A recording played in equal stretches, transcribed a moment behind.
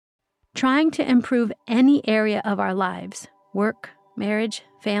Trying to improve any area of our lives, work, marriage,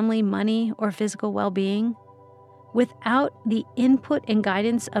 family, money, or physical well-being, without the input and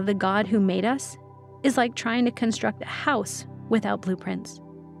guidance of the God who made us, is like trying to construct a house without blueprints.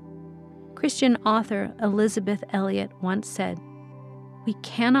 Christian author Elizabeth Elliot once said, "We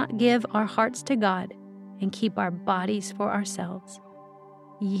cannot give our hearts to God and keep our bodies for ourselves."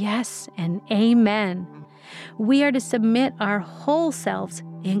 Yes and amen. We are to submit our whole selves,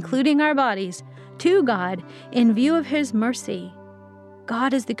 including our bodies, to God in view of His mercy.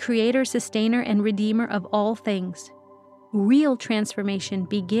 God is the creator, sustainer, and redeemer of all things. Real transformation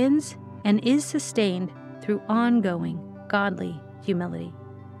begins and is sustained through ongoing, godly humility.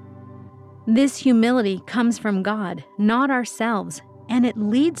 This humility comes from God, not ourselves, and it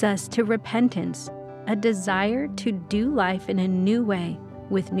leads us to repentance, a desire to do life in a new way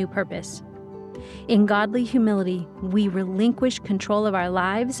with new purpose. In godly humility, we relinquish control of our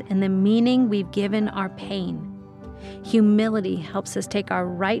lives and the meaning we've given our pain. Humility helps us take our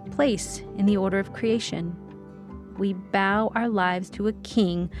right place in the order of creation. We bow our lives to a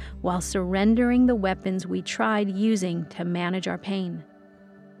king while surrendering the weapons we tried using to manage our pain.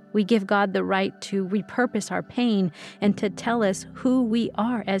 We give God the right to repurpose our pain and to tell us who we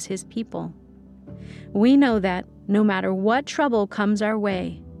are as His people. We know that no matter what trouble comes our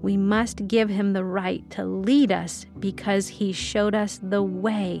way, we must give Him the right to lead us because He showed us the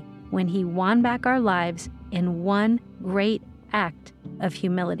way when He won back our lives in one great act of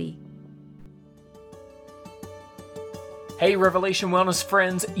humility. Hey Revelation Wellness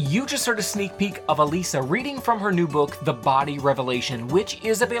friends, you just heard a sneak peek of Elisa reading from her new book, The Body Revelation, which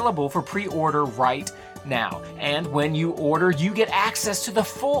is available for pre-order right now. And when you order, you get access to the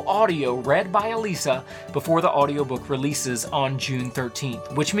full audio read by Elisa before the audiobook releases on June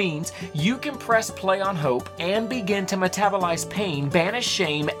 13th, which means you can press play on hope and begin to metabolize pain, banish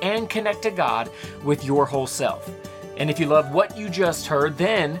shame, and connect to God with your whole self. And if you love what you just heard,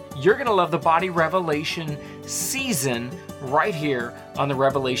 then you're going to love the Body Revelation season right here on the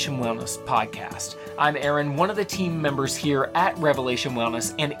Revelation Wellness podcast. I'm Aaron, one of the team members here at Revelation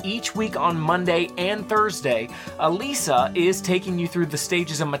Wellness, and each week on Monday and Thursday, Elisa is taking you through the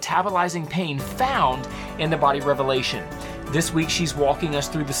stages of metabolizing pain found in the Body Revelation. This week, she's walking us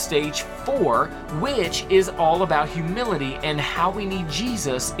through the stage 4, which is all about humility and how we need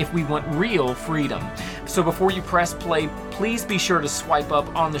Jesus if we want real freedom. So before you press play, please be sure to swipe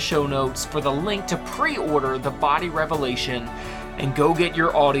up on the show notes for the link to pre-order the Body Revelation and go get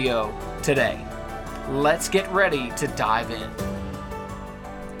your audio today. Let's get ready to dive in.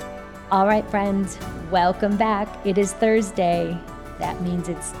 All right, friends, welcome back. It is Thursday. That means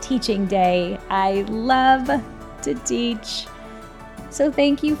it's teaching day. I love to teach. So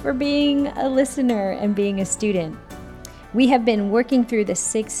thank you for being a listener and being a student. We have been working through the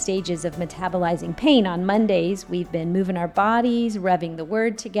 6 stages of metabolizing pain. On Mondays, we've been moving our bodies, revving the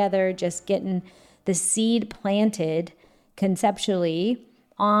word together, just getting the seed planted conceptually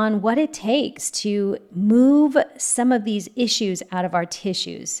on what it takes to move some of these issues out of our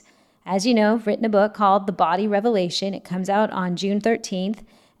tissues. As you know, I've written a book called The Body Revelation. It comes out on June 13th.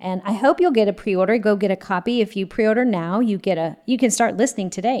 And I hope you'll get a pre-order. Go get a copy. If you pre-order now, you can start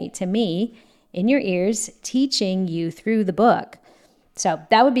listening today to me in your ears, teaching you through the book. So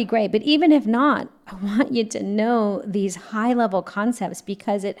that would be great. But even if not, I want you to know these high-level concepts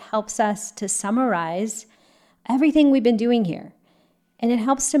because it helps us to summarize everything we've been doing here. And it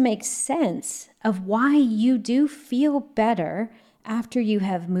helps to make sense of why you do feel better after you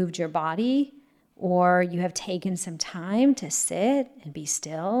have moved your body, or you have taken some time to sit and be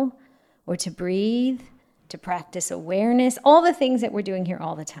still, or to breathe, to practice awareness, all the things that we're doing here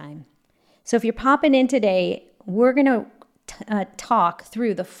all the time. So if you're popping in today, we're going to talk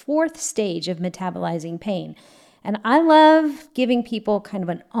through the 4th stage of metabolizing pain. And I love giving people kind of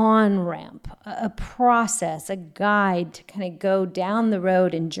an on-ramp, a process, a guide to kind of go down the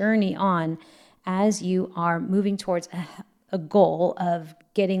road and journey on as you are moving towards a goal of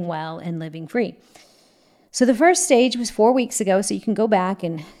getting well and living free. So the first stage was 4 weeks ago, so you can go back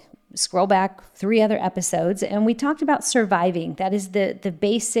and scroll back 3 other episodes, and we talked about surviving. That is the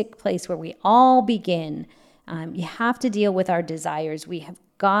basic place where we all begin. You have to deal with our desires. We have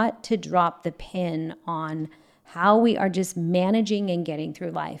got to drop the pin on how we are just managing and getting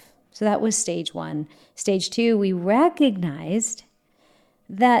through life. So that was stage 1. Stage 2, we recognized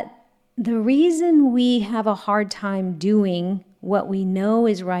that the reason we have a hard time doing what we know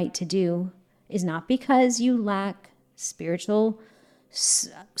is right to do is not because you lack spiritual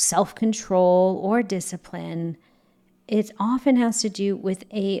self-control or discipline. It often has to do with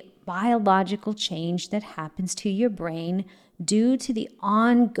a biological change that happens to your brain due to the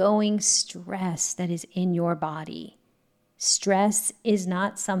ongoing stress that is in your body. Stress is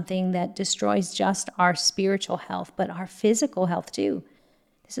not something that destroys just our spiritual health, but our physical health too.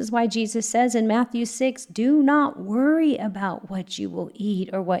 This is why Jesus says in Matthew 6, do not worry about what you will eat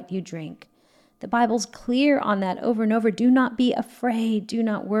or what you drink. The Bible's clear on that over and over. Do not be afraid. Do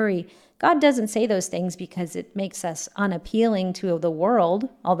not worry. God doesn't say those things because it makes us unappealing to the world,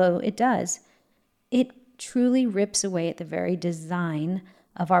 although it does. It truly rips away at the very design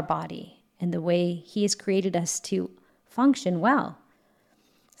of our body and the way He has created us to function well.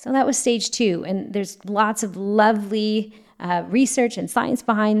 So that was stage 2. And there's lots of lovely research and science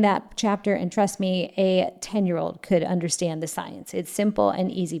behind that chapter. And trust me, a 10-year-old could understand the science. It's simple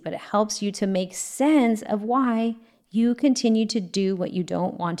and easy, but it helps you to make sense of why you continue to do what you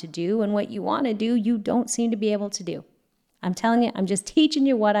don't want to do, and what you want to do, you don't seem to be able to do. I'm telling you, I'm just teaching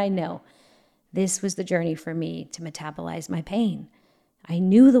you what I know. This was the journey for me to metabolize my pain. I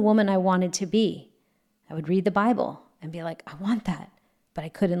knew the woman I wanted to be. I would read the Bible and be like, I want that, but I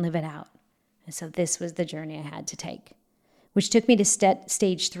couldn't live it out. And so this was the journey I had to take, which took me to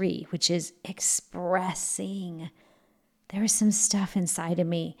stage 3, which is expressing. There was some stuff inside of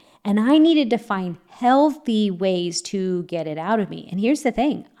me, and I needed to find healthy ways to get it out of me. And here's the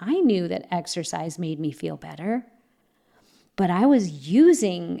thing. I knew that exercise made me feel better, but I was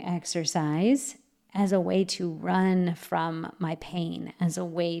using exercise as a way to run from my pain, as a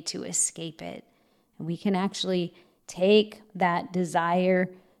way to escape it. And we can actually take that desire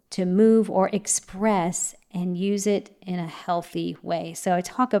to move or express and use it in a healthy way. So I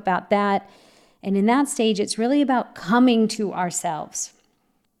talk about that. And in that stage, it's really about coming to ourselves,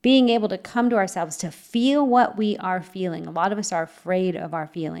 being able to come to ourselves, to feel what we are feeling. A lot of us are afraid of our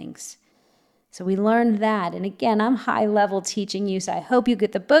feelings. So we learned that. And again, I'm high level teaching you. So I hope you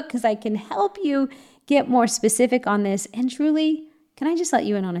get the book because I can help you get more specific on this. And truly, can I just let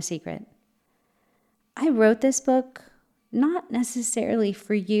you in on a secret? I wrote this book not necessarily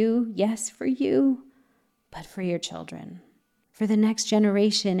for you, yes, for you, but for your children, for the next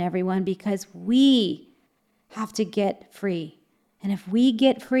generation, everyone, because we have to get free. And if we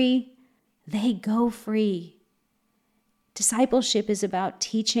get free, they go free. Discipleship is about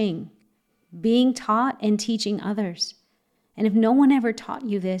teaching, being taught and teaching others. And if no one ever taught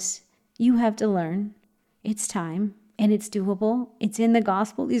you this, you have to learn. It's time, and it's doable. It's in the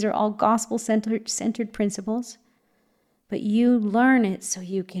gospel. These are all gospel-centered principles. But you learn it so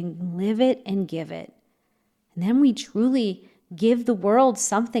you can live it and give it. And then we truly give the world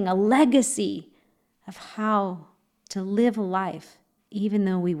something, a legacy of how to live a life, even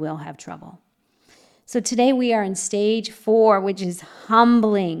though we will have trouble. So today we are in stage 4, which is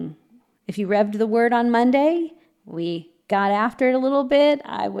humbling. If you revved the word on Monday, we got after it a little bit.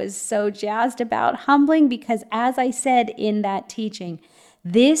 I was so jazzed about humbling because, as I said in that teaching,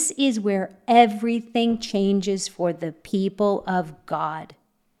 this is where everything changes for the people of God.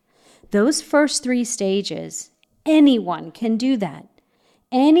 Those first 3 stages, anyone can do that.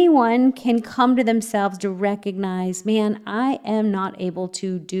 Anyone can come to themselves to recognize, man, I am not able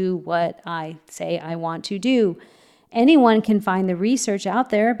to do what I say I want to do. Anyone can find the research out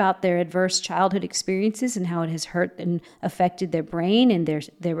there about their adverse childhood experiences and how it has hurt and affected their brain and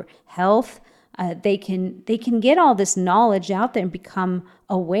their health. They can get all this knowledge out there and become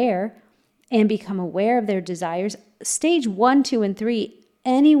aware of their desires. Stage 1, 2, and 3,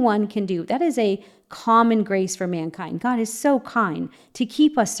 anyone can do. That is a common grace for mankind. God is so kind to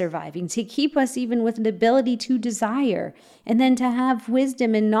keep us surviving, to keep us even with an ability to desire, and then to have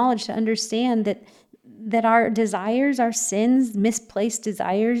wisdom and knowledge to understand that our desires, our sins, misplaced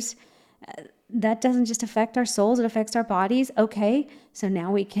desires, that doesn't just affect our souls, it affects our bodies. Okay, so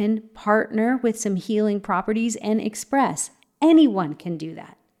now we can partner with some healing properties and express. Anyone can do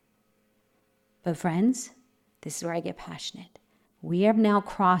that. But friends, this is where I get passionate. We have now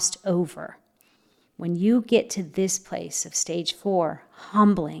crossed over. When you get to this place of stage 4,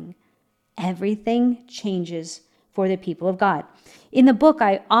 humbling, everything changes for the people of God. In the book,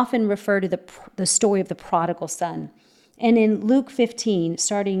 I often refer to the story of the prodigal son. And in Luke 15,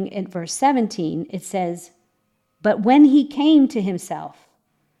 starting at verse 17, it says, "But when he came to himself,"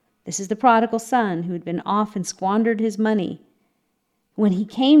 this is the prodigal son who had been off and squandered his money. "When he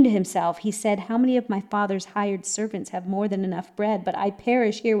came to himself, he said, 'How many of my father's hired servants have more than enough bread, but I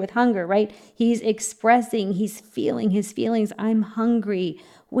perish here with hunger,'" right? He's expressing, he's feeling his feelings. I'm hungry.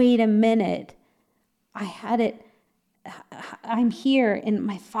 Wait a minute. I'm here, and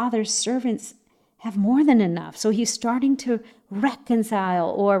my father's servants have more than enough. So he's starting to reconcile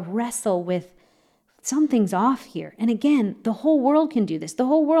or wrestle with something's off here. And again, the whole world can do this. The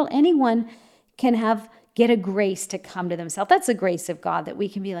whole world, anyone can get a grace to come to themselves. That's the grace of God, that we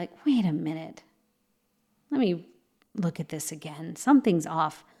can be like, wait a minute, let me look at this again. Something's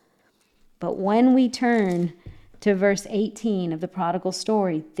off. But when we turn to verse 18 of the prodigal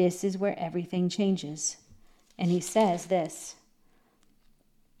story, this is where everything changes. And he says this,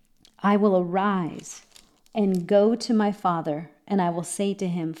 I will arise and go to my father, and I will say to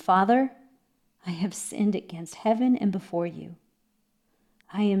him, Father, I have sinned against heaven and before you.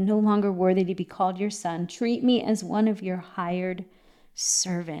 I am no longer worthy to be called your son. Treat me as one of your hired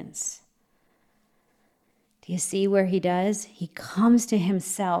servants. Do you see where he does? He comes to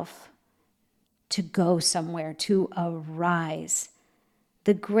himself to go somewhere, to arise.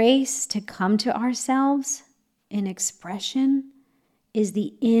 The grace to come to ourselves in expression is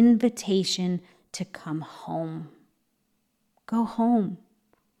the invitation to come home. Go home.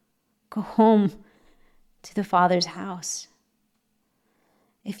 Go home to the Father's house.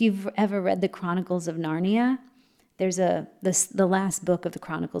 If you've ever read the Chronicles of Narnia, there's the last book of the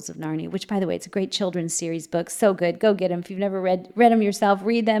Chronicles of Narnia, which, by the way, it's a great children's series book. So good. Go get them. If you've never read them yourself,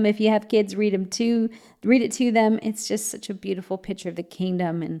 read them. If you have kids, read it to them. It's just such a beautiful picture of the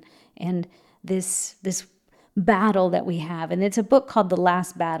kingdom and this battle that we have. And it's a book called The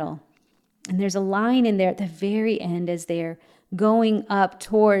Last Battle. And there's a line in there at the very end as they're going up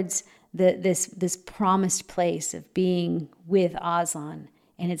towards this promised place of being with Aslan.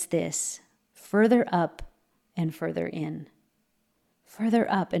 And it's this, further up and further in. Further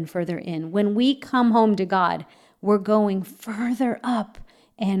up and further in. When we come home to God, we're going further up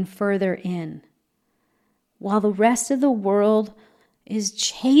and further in. While the rest of the world is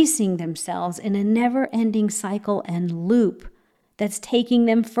chasing themselves in a never-ending cycle and loop that's taking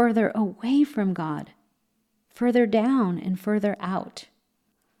them further away from God, further down and further out.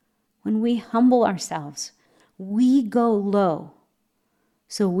 When we humble ourselves, we go low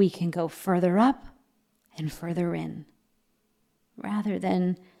so we can go further up and further in, rather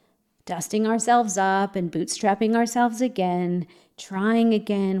than dusting ourselves up and bootstrapping ourselves again, trying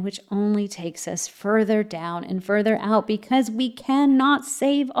again, which only takes us further down and further out because we cannot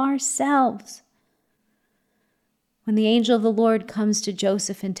save ourselves. When the angel of the Lord comes to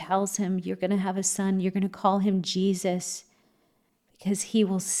Joseph and tells him, you're going to have a son, you're going to call him Jesus, because he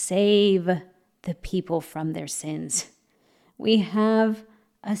will save the people from their sins. We have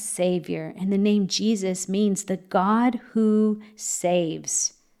a Savior, and the name Jesus means the God who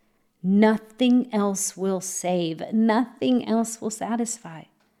saves. Nothing else will save. Nothing else will satisfy.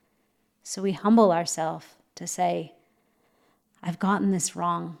 So we humble ourselves to say, I've gotten this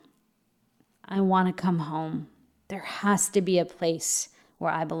wrong. I want to come home. There has to be a place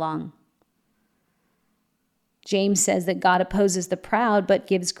where I belong. James says that God opposes the proud, but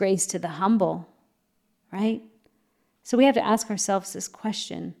gives grace to the humble, right? So we have to ask ourselves this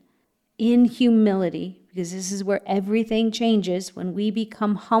question in humility, because this is where everything changes. When we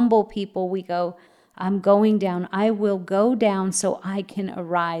become humble people, we go, I'm going down. I will go down so I can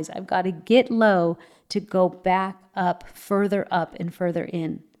arise. I've got to get low to go back up, and further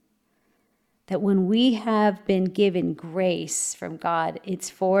in. That when we have been given grace from God, it's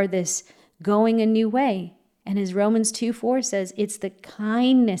for this going a new way. And as Romans 2:4 says, it's the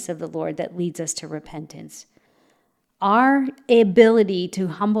kindness of the Lord that leads us to repentance. Our ability to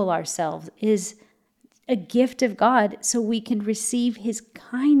humble ourselves is a gift of God so we can receive his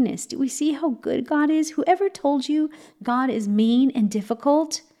kindness. Do we see how good God is? Whoever told you God is mean and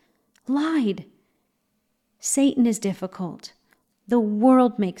difficult lied. Satan is difficult. The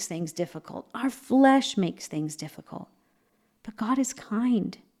world makes things difficult. Our flesh makes things difficult. But God is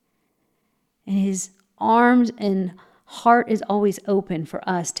kind. And his arms and heart is always open for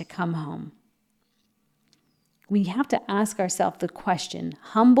us to come home. We have to ask ourselves the question.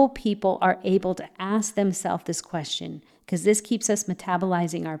 Humble people are able to ask themselves this question because this keeps us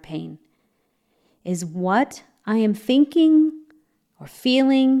metabolizing our pain. Is what I am thinking or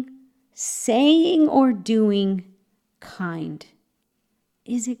feeling, saying or doing kind?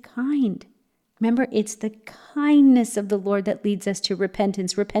 Is it kind? Remember, it's the kindness of the Lord that leads us to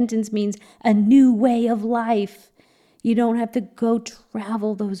repentance. Repentance means a new way of life. You don't have to go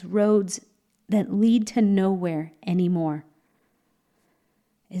travel those roads that lead to nowhere anymore.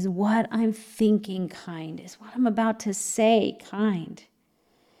 Is what I'm thinking kind? Is what I'm about to say kind?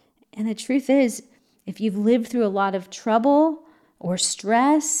 And the truth is, if you've lived through a lot of trouble or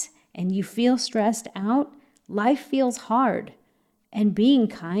stress and you feel stressed out, life feels hard. And being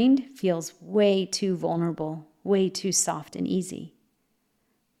kind feels way too vulnerable, way too soft and easy.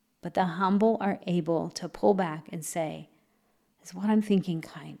 But the humble are able to pull back and say, is what I'm thinking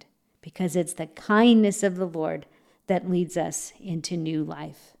kind? Because it's the kindness of the Lord that leads us into new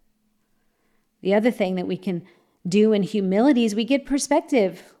life. The other thing that we can do in humility is we get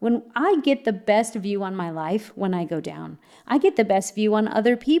perspective. When I get the best view on my life when I go down, I get the best view on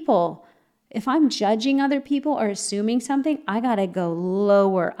other people. If I'm judging other people or assuming something, I got to go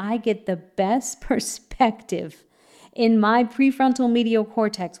lower. I get the best perspective in my prefrontal medial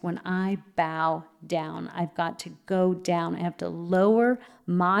cortex when I bow down. I've got to go down. I have to lower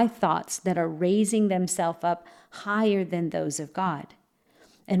my thoughts that are raising themselves up higher than those of God.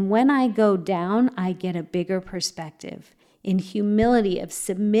 And when I go down, I get a bigger perspective in humility of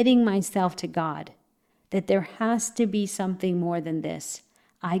submitting myself to God, that there has to be something more than this.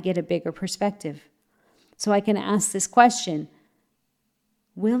 I get a bigger perspective. So I can ask this question,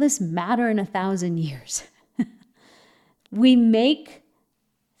 will this matter in 1,000 years? We make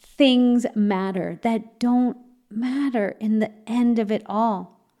things matter that don't matter in the end of it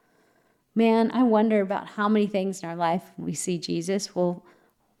all. Man, I wonder about how many things in our life when we see Jesus, we'll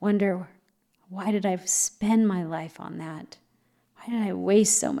wonder, why did I spend my life on that? Why did I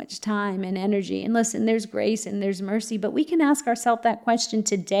waste so much time and energy? And listen, there's grace and there's mercy, but we can ask ourselves that question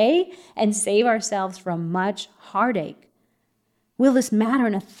today and save ourselves from much heartache. Will this matter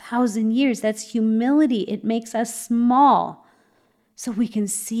in 1,000 years? That's humility. It makes us small so we can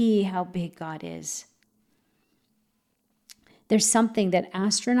see how big God is. There's something that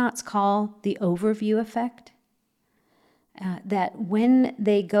astronauts call the overview effect, that when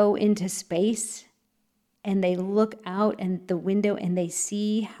they go into space and they look out and the window and they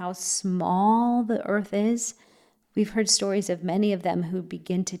see how small the earth is, we've heard stories of many of them who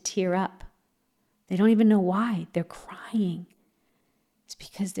begin to tear up. They don't even know why. They're crying. It's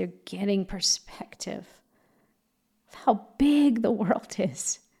because they're getting perspective of how big the world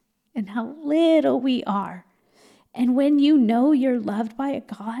is and how little we are. And when you know you're loved by a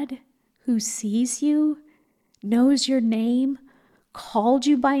God who sees you, knows your name, called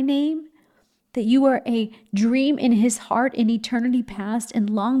you by name, that you are a dream in his heart in eternity past, and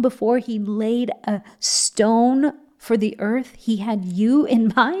long before he laid a stone for the earth, he had you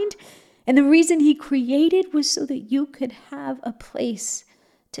in mind. And the reason he created was so that you could have a place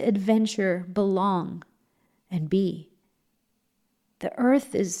to adventure, belong, and be. The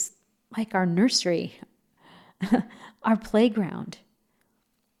earth is like our nursery, our playground.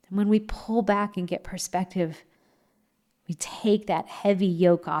 And when we pull back and get perspective, we take that heavy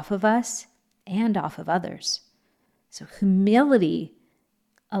yoke off of us and off of others. So humility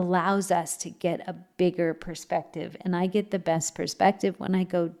allows us to get a bigger perspective. And I get the best perspective when I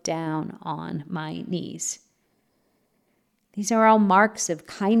go down on my knees. These are all marks of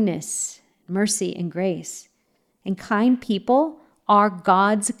kindness, mercy, and grace. And kind people are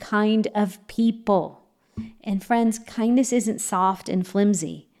God's kind of people. And friends, kindness isn't soft and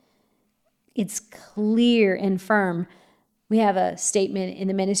flimsy. It's clear and firm. We have a statement in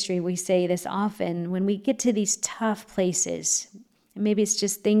the ministry, we say this often, when we get to these tough places, and maybe it's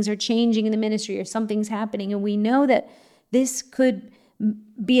just things are changing in the ministry or something's happening, and we know that this could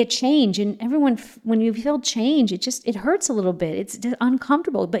be a change. And everyone, when you feel change, it hurts a little bit. It's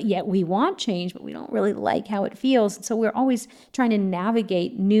uncomfortable, but yet we want change, but we don't really like how it feels. And so we're always trying to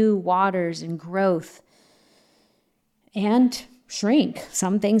navigate new waters and growth and shrink.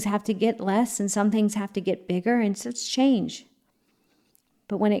 Some things have to get less and some things have to get bigger, and so it's change.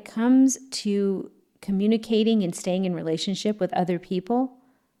 But when it comes to communicating and staying in relationship with other people,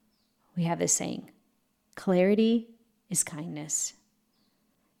 we have this saying, clarity is kindness.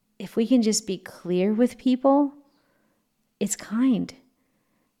 If we can just be clear with people, it's kind.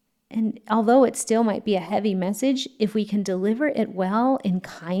 And although it still might be a heavy message, if we can deliver it well in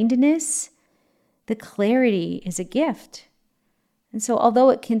kindness, the clarity is a gift. And so although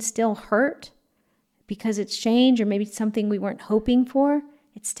it can still hurt because it's change or maybe something we weren't hoping for,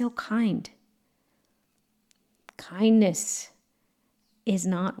 it's still kind. Kindness is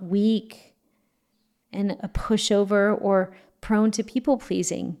not weak and a pushover or prone to people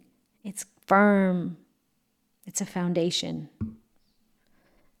pleasing. It's firm. It's a foundation.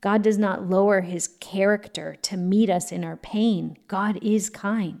 God does not lower his character to meet us in our pain. God is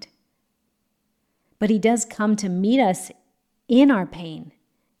kind. But he does come to meet us in our pain,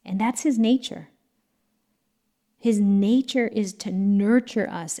 and that's his nature. His nature is to nurture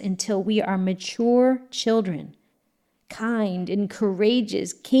us until we are mature children, kind and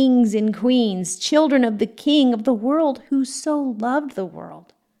courageous kings and queens, children of the King of the world who so loved the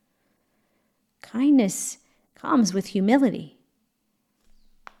world. Kindness comes with humility.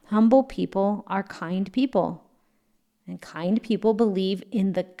 Humble people are kind people. And kind people believe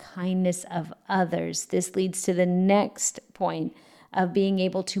in the kindness of others. This leads to the next point of being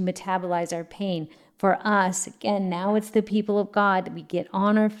able to metabolize our pain. For us, again, now it's the people of God that we get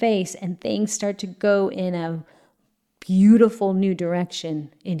on our face and things start to go in a beautiful new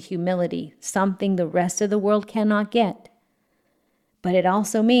direction in humility, something the rest of the world cannot get. But it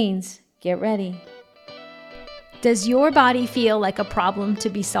also means, get ready. Does your body feel like a problem to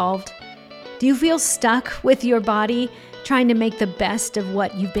be solved? Do you feel stuck with your body trying to make the best of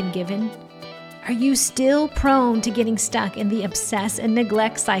what you've been given? Are you still prone to getting stuck in the obsess and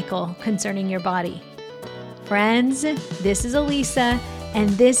neglect cycle concerning your body? Friends, this is Elisa, and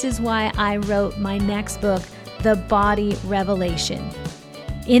this is why I wrote my next book, The Body Revelation.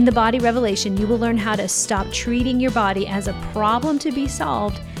 In The Body Revelation, you will learn how to stop treating your body as a problem to be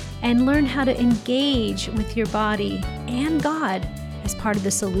solved and learn how to engage with your body and God as part of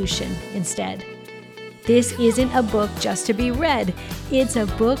the solution instead. This isn't a book just to be read. It's a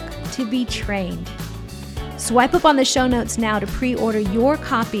book to be trained. Swipe up on the show notes now to pre-order your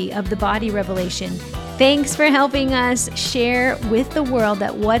copy of The Body Revelation. Thanks for helping us share with the world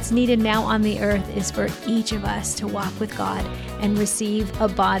that what's needed now on the earth is for each of us to walk with God and receive a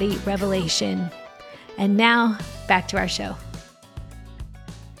body revelation. And now, back to our show.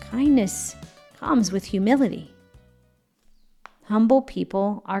 Kindness comes with humility. Humble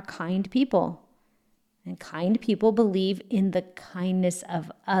people are kind people. And kind people believe in the kindness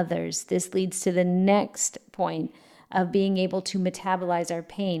of others. This leads to the next point of being able to metabolize our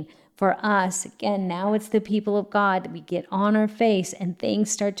pain. For us, again, now it's the people of God that we get on our face and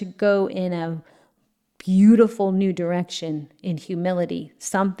things start to go in a beautiful new direction in humility,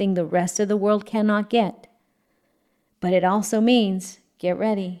 something the rest of the world cannot get. But it also means, get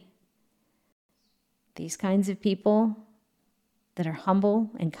ready. These kinds of people that are humble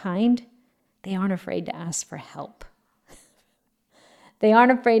and kind, they aren't afraid to ask for help. They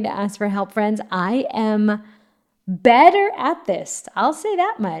aren't afraid to ask for help, friends. I am better at this. I'll say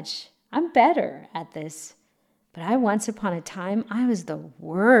that much. I'm better at this. But once upon a time, I was the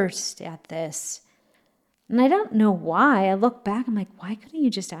worst at this. And I don't know why. I look back, I'm like, why couldn't you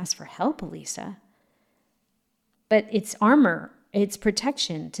just ask for help, Elisa? But it's armor. It's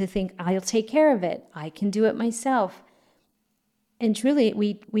protection to think, I'll take care of it. I can do it myself. And truly,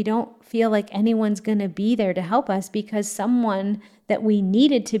 we don't feel like anyone's going to be there to help us because someone that we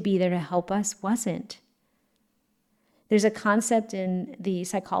needed to be there to help us wasn't. There's a concept in the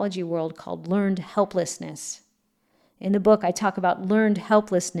psychology world called learned helplessness. In the book, I talk about learned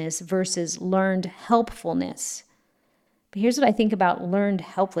helplessness versus learned helpfulness. But here's what I think about learned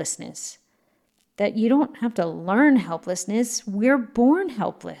helplessness. That you don't have to learn helplessness. We're born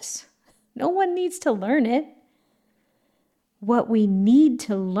helpless. No one needs to learn it. What we need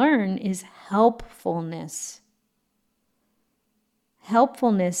to learn is helpfulness.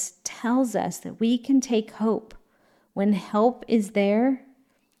 Helpfulness tells us that we can take hope. When help is there,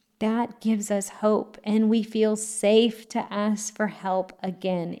 that gives us hope, and we feel safe to ask for help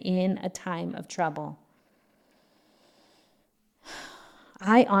again in a time of trouble.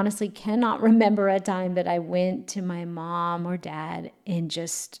 I honestly cannot remember a time that I went to my mom or dad and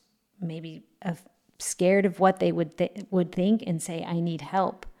just maybe scared of what they would think and say, I need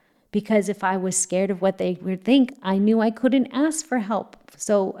help. Because if I was scared of what they would think, I knew I couldn't ask for help.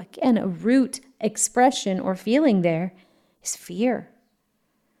 So again, a root expression or feeling there is fear.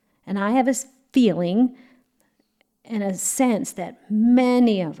 And I have a feeling and a sense that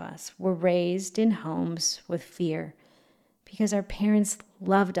many of us were raised in homes with fear because our parents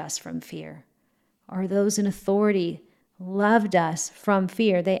loved us from fear, or those in authority loved us from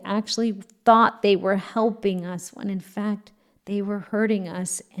fear. They actually thought they were helping us when in fact they were hurting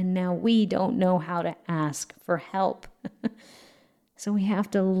us, and now we don't know how to ask for help. So we have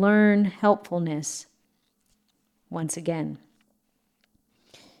to learn helpfulness once again.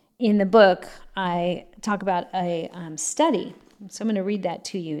 In the book, I talk about a study. So I'm going to read that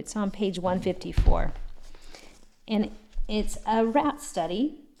to you. It's on page 154. And it's a rat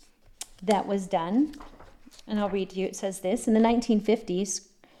study that was done. And I'll read to you. It says this: in the 1950s,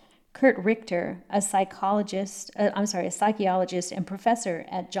 Kurt Richter, a psychologist and professor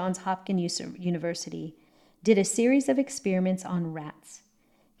at Johns Hopkins University, did a series of experiments on rats.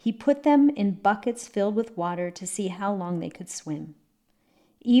 He put them in buckets filled with water to see how long they could swim.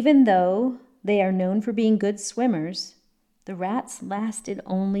 Even though they are known for being good swimmers, the rats lasted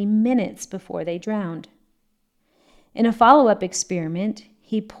only minutes before they drowned. In a follow-up experiment,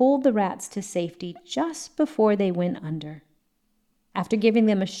 he pulled the rats to safety just before they went under. After giving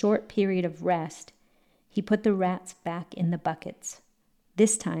them a short period of rest, he put the rats back in the buckets.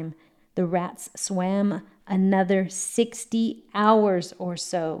 This time, the rats swam another 60 hours or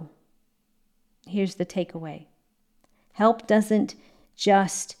so. Here's the takeaway. Help doesn't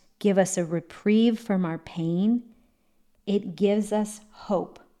just give us a reprieve from our pain. It gives us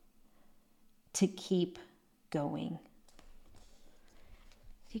hope to keep going.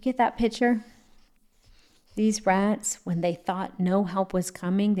 Do you get that picture? These rats, when they thought no help was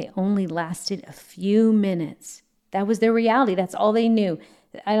coming, they only lasted a few minutes. That was their reality. That's all they knew.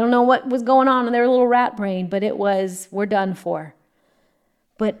 I don't know what was going on in their little rat brain, but it was, we're done for.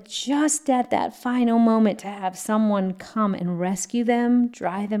 But just at that final moment to have someone come and rescue them,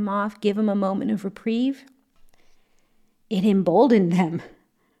 dry them off, give them a moment of reprieve, it emboldened them.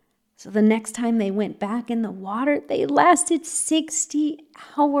 So the next time they went back in the water, they lasted 60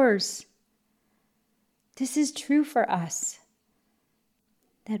 hours. This is true for us.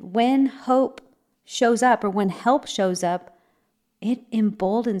 That when hope shows up or when help shows up, it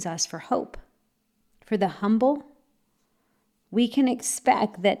emboldens us for hope. For the humble, we can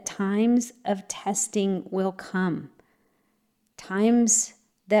expect that times of testing will come. Times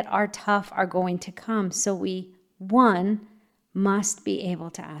that are tough are going to come. So we, one, must be able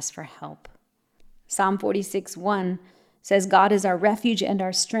to ask for help. Psalm 46:1 says, God is our refuge and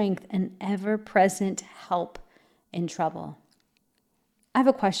our strength, an ever-present help in trouble. I have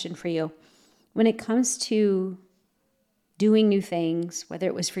a question for you. When it comes to doing new things, whether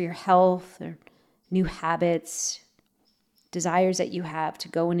it was for your health or new habits, desires that you have to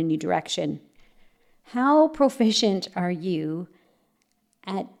go in a new direction, how proficient are you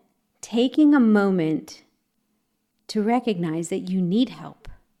at taking a moment to recognize that you need help,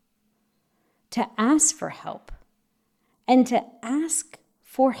 to ask for help, and to ask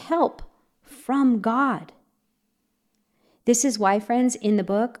for help from God? This is why, friends, in the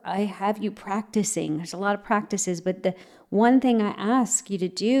book, I have you practicing. There's a lot of practices, but the one thing I ask you to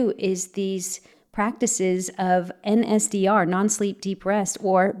do is these practices of NSDR, non-sleep deep rest,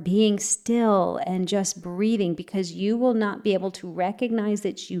 or being still and just breathing, because you will not be able to recognize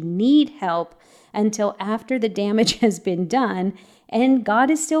that you need help until after the damage has been done. And God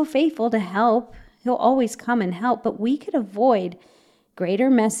is still faithful to help. He'll always come and help, but we could avoid greater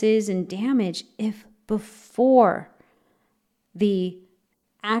messes and damage if before the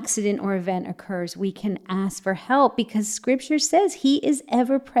accident or event occurs, we can ask for help, because Scripture says He is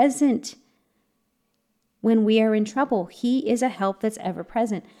ever present. When we are in trouble, He is a help that's ever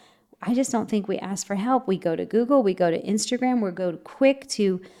present. I just don't think we ask for help. We go to Google, we go to Instagram, we go quick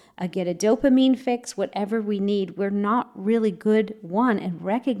to get a dopamine fix, whatever we need. We're not really good, one, at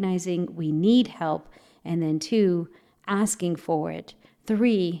recognizing we need help, and then two, asking for it.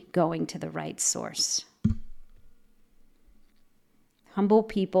 Three, going to the right source. Humble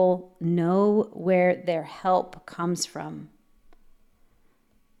people know where their help comes from.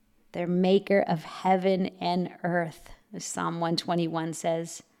 Their maker of heaven and earth, as Psalm 121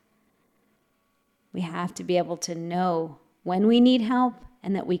 says. We have to be able to know when we need help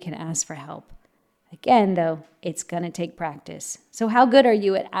and that we can ask for help. Again, though, it's going to take practice. So how good are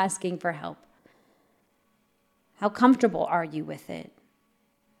you at asking for help? How comfortable are you with it?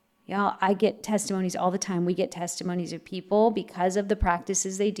 Y'all, I get testimonies all the time. We get testimonies of people because of the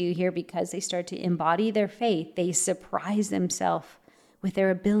practices they do here, because they start to embody their faith. They surprise themselves with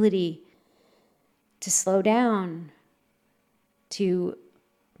their ability to slow down, to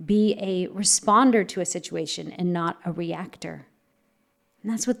be a responder to a situation and not a reactor.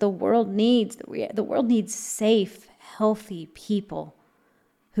 And that's what the world needs. The world needs safe, healthy people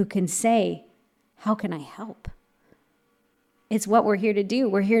who can say, how can I help? It's what we're here to do.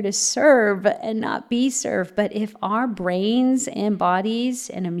 We're here to serve and not be served. But if our brains and bodies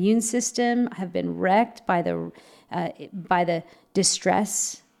and immune system have been wrecked by the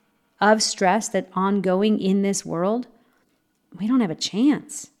distress of stress that's ongoing in this world, we don't have a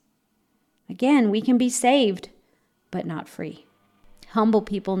chance. Again, we can be saved, but not free. Humble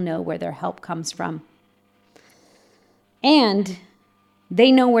people know where their help comes from. And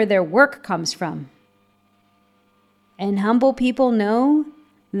they know where their work comes from. And humble people know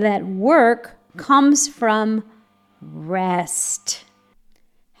that work comes from rest.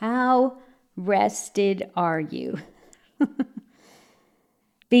 How rested are you?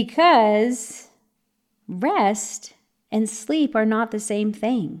 Because rest and sleep are not the same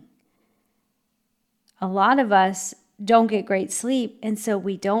thing. A lot of us don't get great sleep, and so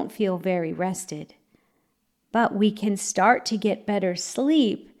we don't feel very rested. But we can start to get better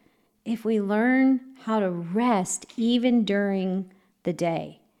sleep if we learn how to rest even during the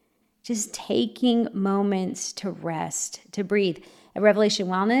day. Just taking moments to rest, to breathe. At Revelation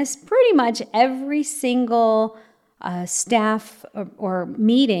Wellness, pretty much every single staff or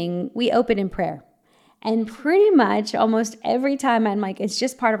meeting, we open in prayer. And pretty much almost every time, I'm like, it's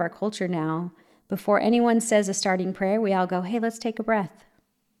just part of our culture now. Before anyone says a starting prayer, we all go, hey, let's take a breath.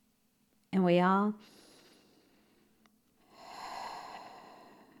 And we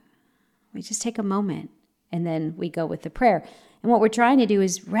just take a moment, and then we go with the prayer. And what we're trying to do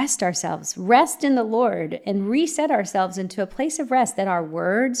is rest ourselves, rest in the Lord, and reset ourselves into a place of rest, that our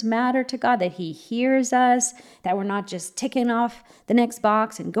words matter to God, that He hears us, that we're not just ticking off the next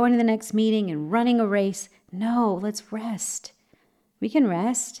box and going to the next meeting and running a race. No, let's rest. We can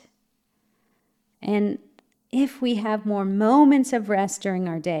rest. And if we have more moments of rest during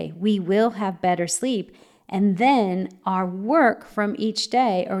our day, we will have better sleep. And then our work from each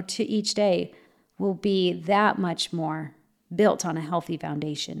day or to each day will be that much more built on a healthy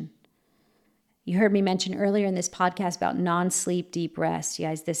foundation. You heard me mention earlier in this podcast about non-sleep deep rest. You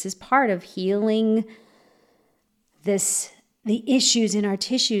guys, this is part of healing the issues in our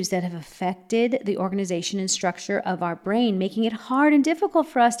tissues that have affected the organization and structure of our brain, making it hard and difficult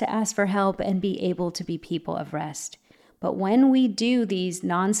for us to ask for help and be able to be people of rest. But when we do these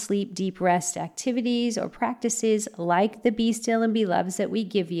non-sleep deep rest activities or practices like the Be Still and Be Loves that we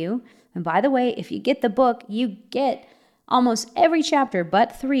give you, and by the way, if you get the book, you get almost every chapter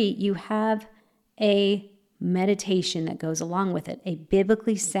but 3, you have a meditation that goes along with it, a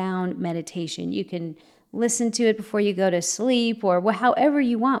biblically sound meditation. You can listen to it before you go to sleep or however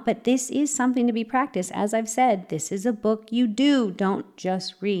you want, but this is something to be practiced. As I've said, this is a book you do, don't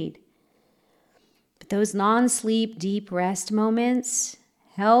just read. But those non-sleep deep rest moments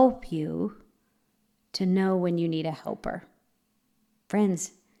help you to know when you need a helper.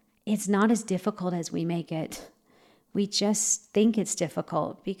 Friends, it's not as difficult as we make it. We just think it's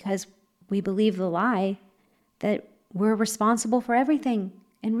difficult because we believe the lie that we're responsible for everything.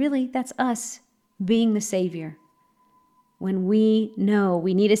 And really, that's us being the Savior. When we know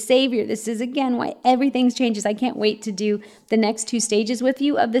we need a Savior, this is again why everything changes. I can't wait to do the next 2 stages with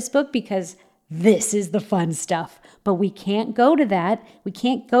you of this book because this is the fun stuff. But we can't go to that. We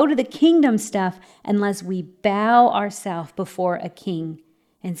can't go to the kingdom stuff unless we bow ourselves before a king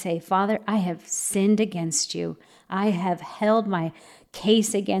and say, Father, I have sinned against you. I have held my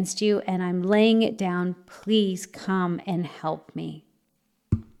case against you and I'm laying it down. Please come and help me.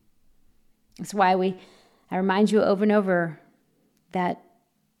 That's why I remind you over and over that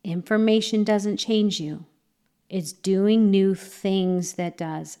information doesn't change you. It's doing new things that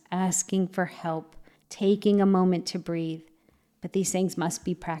does, asking for help, taking a moment to breathe. But these things must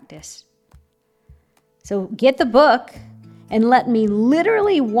be practiced. So get the book and let me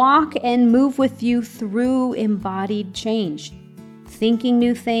literally walk and move with you through embodied change. Thinking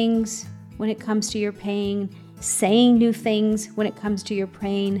new things when it comes to your pain, saying new things when it comes to your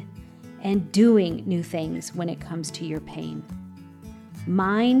pain, and doing new things when it comes to your pain.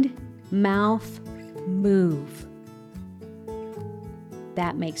 Mind, mouth, move.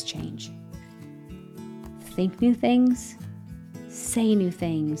 That makes change. Think new things, say new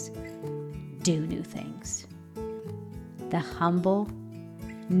things, do new things. The humble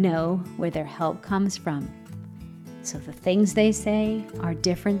know where their help comes from. So the things they say are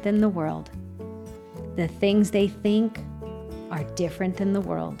different than the world. The things they think are different than the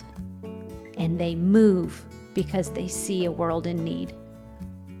world. And they move because they see a world in need.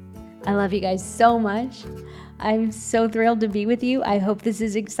 I love you guys so much. I'm so thrilled to be with you. I hope this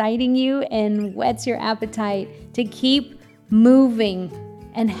is exciting you and whets your appetite to keep moving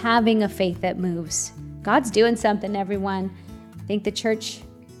and having a faith that moves. God's doing something, everyone. I think the church,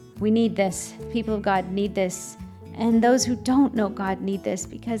 we need this. People of God need this. And those who don't know God need this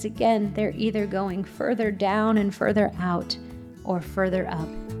because, again, they're either going further down and further out or further up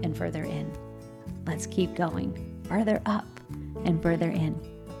and further in. Let's keep going further up and further in.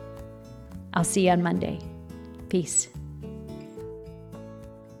 I'll see you on Monday. Peace.